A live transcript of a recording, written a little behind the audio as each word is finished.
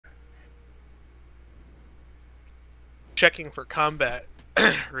checking for combat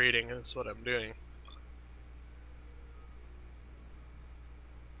rating is what I'm doing.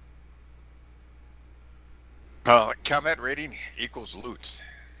 Combat rating equals loot.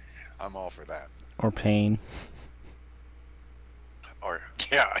 I'm all for that. Or pain. Or,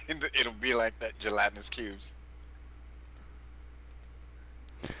 yeah, it'll be like that gelatinous cubes.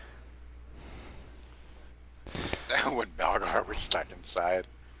 When Balgar was stuck inside.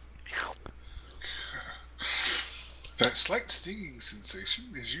 That slight stinging sensation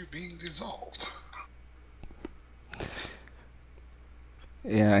is you being dissolved.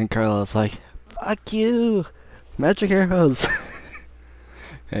 Yeah, and Carlisle's like, fuck you! Magic arrows!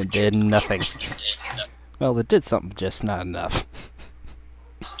 And it did nothing. Well, it did something, just not enough.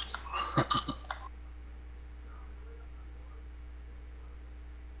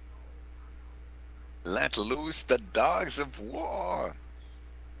 Let loose the dogs of war.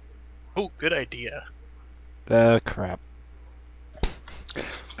 Oh, good idea. Crap.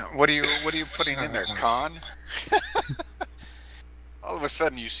 What are you putting in there, Con? All of a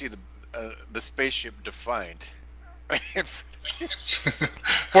sudden, you see the spaceship defined.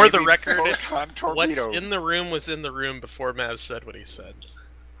 For the record, what's torpedoes. in the room was in the room before Mav said what he said.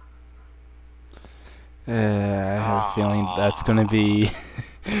 I have a feeling that's gonna be...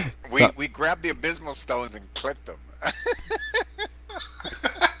 We grabbed the abysmal stones and clicked them.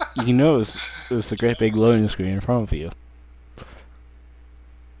 You know it was a great big loading screen in front of you.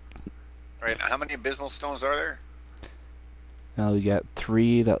 Right, how many abysmal stones are there? Now we got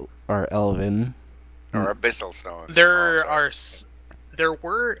 3 that are elven. Or abyssal stones? There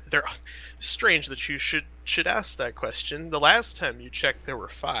strange that you should ask that question. The last time you checked there were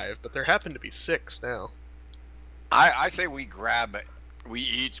 5, but there happen to be 6 now. I say we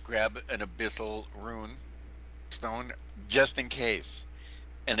each grab an abyssal rune stone just in case.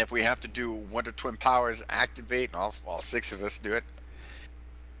 And if we have to do Wonder Twin powers activate, and all 6 of us do it,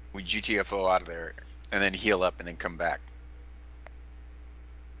 we GTFO out of there and then heal up and then come back.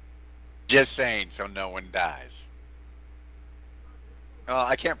 Just saying, so no one dies.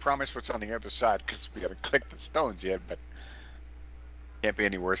 I can't promise what's on the other side because we haven't clicked the stones yet, but can't be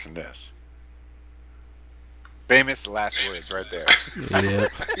any worse than this. Famous last words right there. Yeah.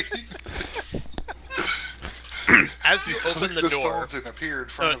 As you open the door, stones and appear in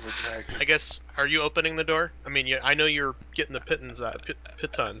front of a dragon. I guess, are you opening the door? I mean, I know you're getting the pitons out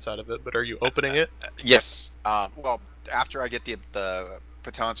of it, but are you opening it? Yes. Well, after I get the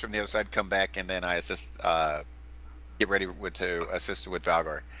pitons from the other side, come back, and then I assist. Get ready to assist with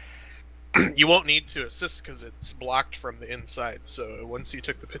Valgar. You won't need to assist because it's blocked from the inside. So once you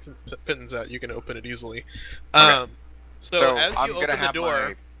took the pitons out, you can open it easily. Okay. So as you open the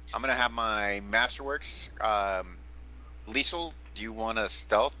door, I'm gonna have my Masterworks. Liesel, do you want to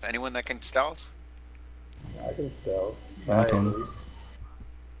stealth? Anyone that can stealth? I can stealth. I can. At least.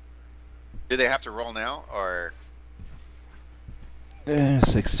 Do they have to roll now, or?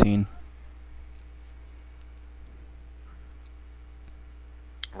 16.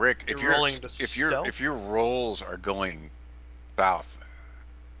 Rick, if your rolls are going south,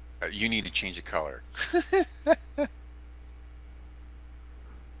 you need to change the color.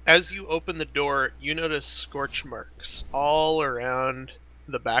 as you open the door, you notice scorch marks all around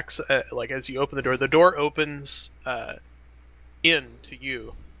the back. Like as you open the door opens in to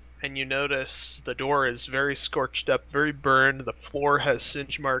you, and you notice the door is very scorched up, very burned. The floor has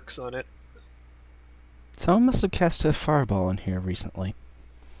singe marks on it. Someone must have cast a fireball in here recently.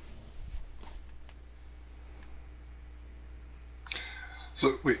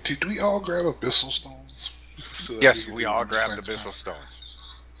 So, wait, did we all grab abyssal stones? So yes, we all grabbed abyssal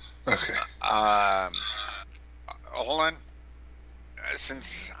stones. Okay. Hold on.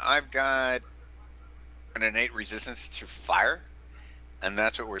 Since I've got an innate resistance to fire, and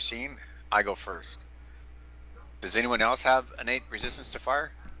that's what we're seeing, I go first. Does anyone else have innate resistance to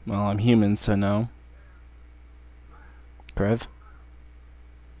fire? Well, I'm human, so no. Krev?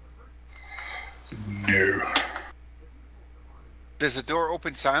 No. Does the door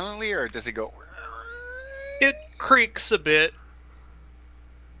open silently, or does it go... It creaks a bit.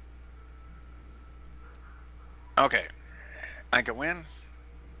 Okay. I go in.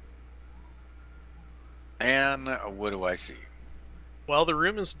 And what do I see? Well, the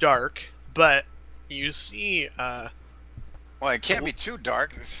room is dark, but you see... well, it can't be too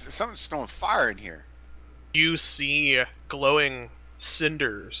dark. Something's throwing fire in here. You see glowing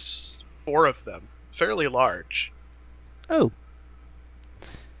cinders, 4 of them, fairly large. Oh.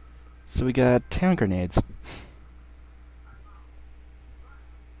 So we got town grenades.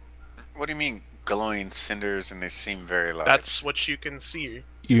 What do you mean glowing cinders and they seem very large? That's what you can see.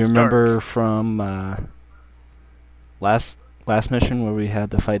 You It's remember dark. from last mission where we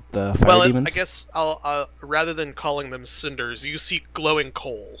had to fight the fire Well, demons? I guess I'll rather than calling them cinders, you see glowing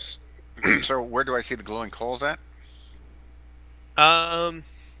coals. So where do I see the glowing coals at? Let's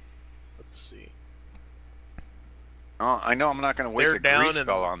see. Oh, I know I'm not going to waste They're a down grease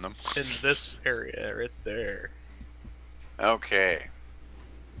spell on them. In this area right there. Okay.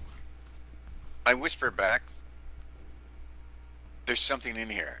 I whisper back. There's something in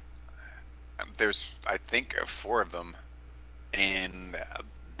here. There's, I think, 4 of them. And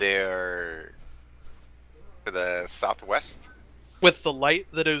they're to the southwest. With the light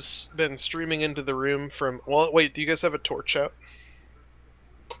that has been streaming into the room from... Well, wait, do you guys have a torch out?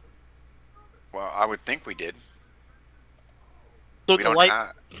 Well, I would think we did. So We don't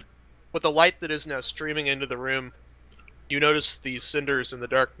have... with the light that is now streaming into the room, you notice these cinders in the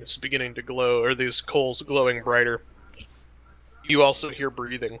darkness beginning to glow, or these coals glowing brighter. You also hear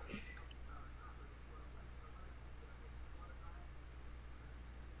breathing.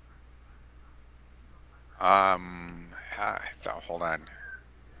 So hold on.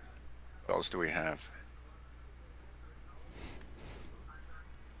 What else do we have?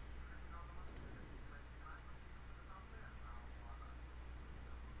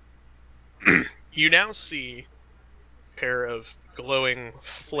 You now see a pair of glowing,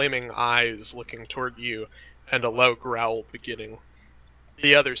 flaming eyes looking toward you, and a low growl beginning.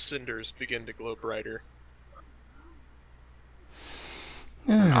 The other cinders begin to glow brighter.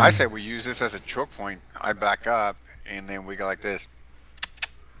 I say we use this as a choke point. I back up, and then we go like this.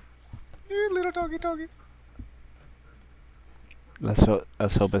 Little doggy doggy. Let's hope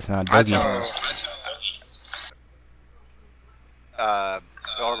it's not doggy.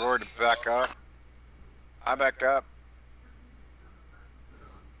 Belgor to back up. I back up.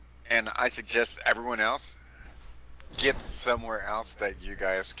 And I suggest everyone else get somewhere else that you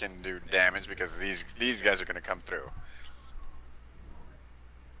guys can do damage, because these guys are going to come through.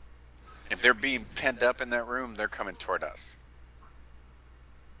 If they're being penned up in that room, they're coming toward us.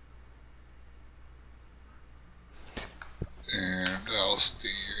 And I'll stay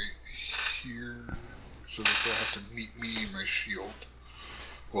right here so that they'll have to meet me in my shield.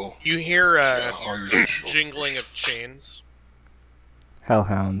 Well, You hear I'll use the shield jingling first. of chains.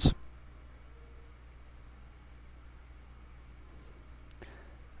 Hellhounds.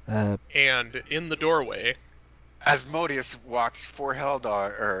 And in the doorway, Asmodeus walks 4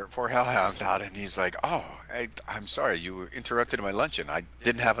 hellhounds out, and he's like, "Oh, I'm sorry, you interrupted my luncheon. I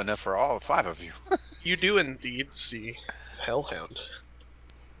didn't have enough for all 5 of you." you do indeed see Hellhound.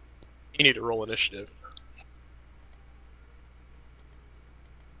 You need to roll initiative.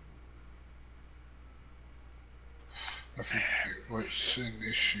 I think, what's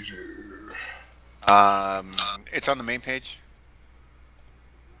initiative? It's on the main page.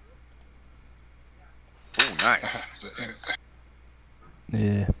 Ooh, nice.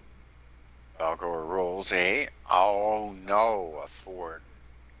 Yeah. Belgor rolls a... Oh, no, a 4.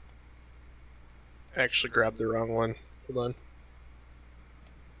 I actually grabbed the wrong one. Hold on.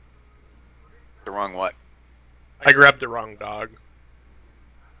 The wrong what? I grabbed the wrong dog.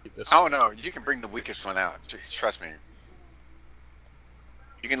 This Oh, no, you can bring the weakest one out. Just trust me.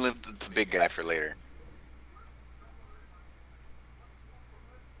 You can leave the big guy for later.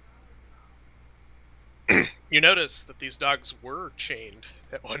 You notice that these dogs were chained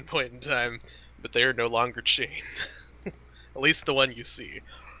at one point in time, but they are no longer chained. At least the one you see.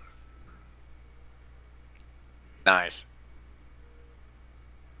 Nice.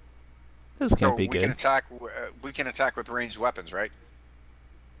 This can't be we can good. attack. We can attack with ranged weapons, right?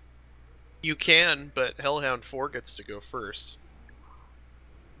 You can, but Hellhound 4 gets to go first.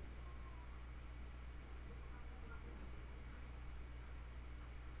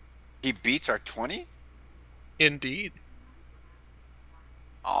 He beats our 20? Indeed.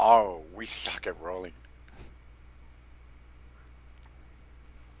 Oh, we suck at rolling.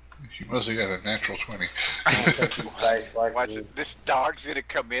 He must have got a natural 20. Watch it. This dog's gonna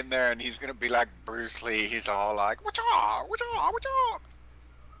come in there and he's gonna be like Bruce Lee. He's all like, "What's up? What's up? What's up?"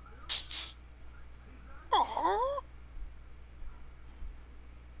 Aww.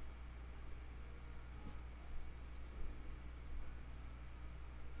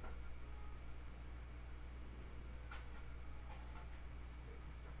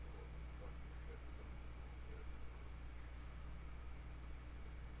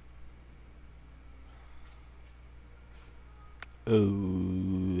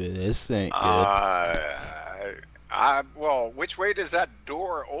 Oh, this ain't good. Well, which way does that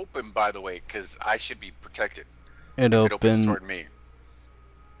door open, by the way? Because I should be protected. It If it opens opened. toward me.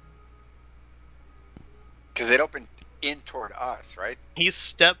 Because it opened in toward us, right? He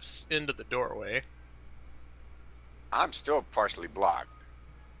steps into the doorway. I'm still partially blocked.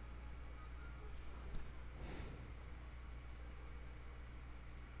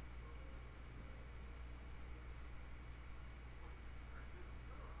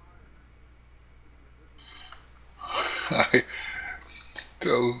 I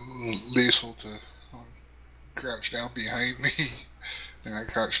tell Liesel to crouch down behind me, and I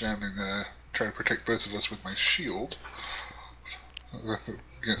crouch down and try to protect both of us with my shield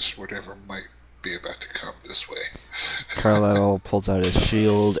against whatever might be about to come this way. Carlisle pulls out his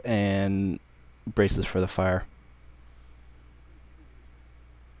shield and braces for the fire.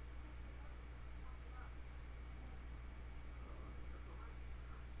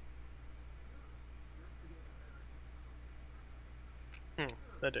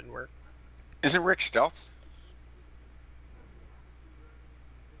 That didn't work. Isn't Rick stealth?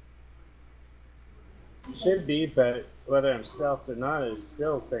 Should be, but whether I'm stealthed or not, I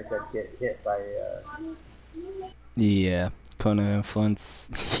still think I'd get hit by. Yeah, Kona influence.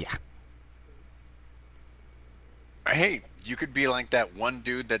 Yeah. Hey, you could be like that one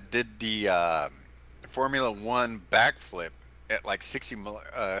dude that did the Formula One backflip at like 60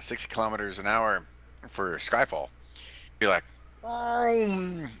 kilometers an hour for Skyfall. Be like,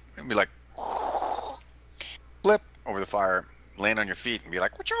 and be like, flip over the fire, land on your feet, and be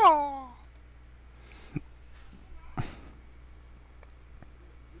like, whatcha?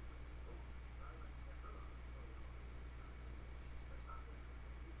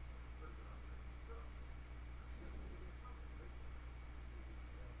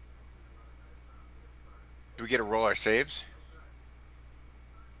 Do we get to roll our saves?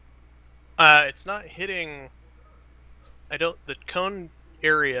 It's not hitting. The cone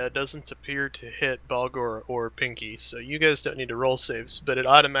area doesn't appear to hit Balgor or Pinky, so you guys don't need to roll saves, but it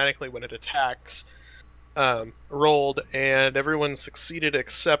automatically, when it attacks, rolled, and everyone succeeded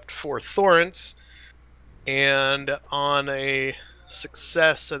except for Thorrence, and on a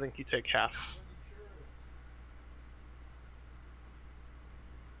success, I think you take half.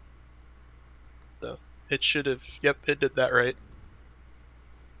 So, it should have, yep, it did that right.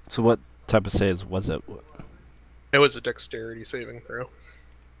 So what type of saves was it? It was a dexterity saving throw.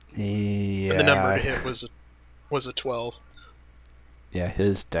 Yeah. And the number to hit was a 12. Yeah,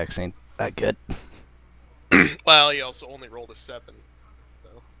 his dex ain't that good. Well, he also only rolled a 7.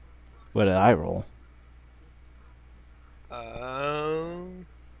 So. What did I roll?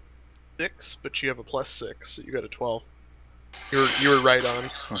 6, but you have a +6, so you got a 12. You were right on.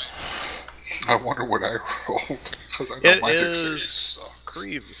 I wonder what I rolled, because I know my dexterity is sucks.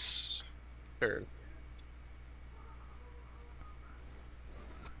 Creeves' turn.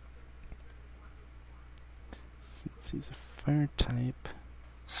 Since he's a fire type.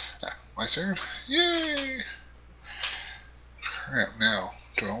 My turn? Yay! Crap, now,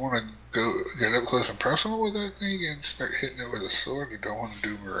 do I want to go get up close and personal with that thing and start hitting it with a sword, or do I want to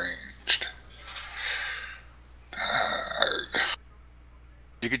do ranged?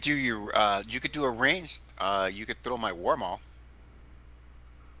 You could do your, you could do a ranged, you could throw my war maul.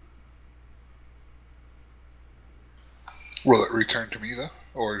 Will it return to me,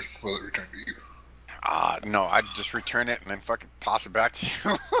 though? Or will it return to you? No, I'd just return it and then fucking toss it back to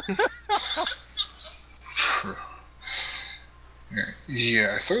you.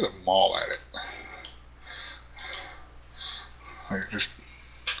 Yeah, I throw the maul at it. Like, just...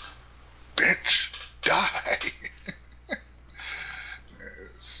 Bitch, die!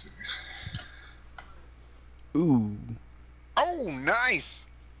 Let's see. Ooh. Oh, nice!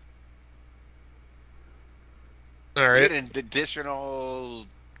 Alright. You get an additional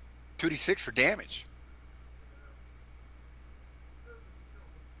 2d6 for damage.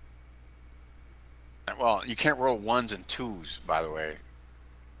 Well, you can't roll 1s and 2s, by the way.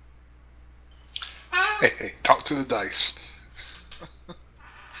 Hey, talk to the dice.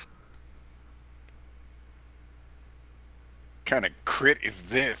 Kind of crit is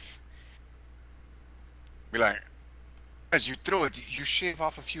this? Be like, as you throw it, you shave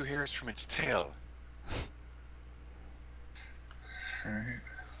off a few hairs from its tail. Alright.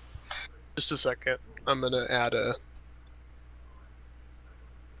 Just a second. I'm gonna add a...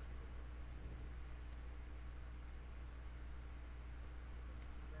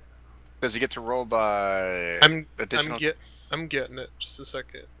 Does he get to roll the I'm additional? I'm getting it. Just a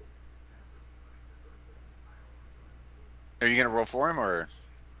second. Are you gonna roll for him, or?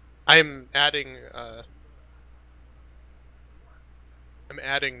 I'm adding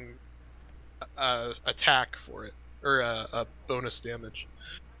attack for it, or a bonus damage.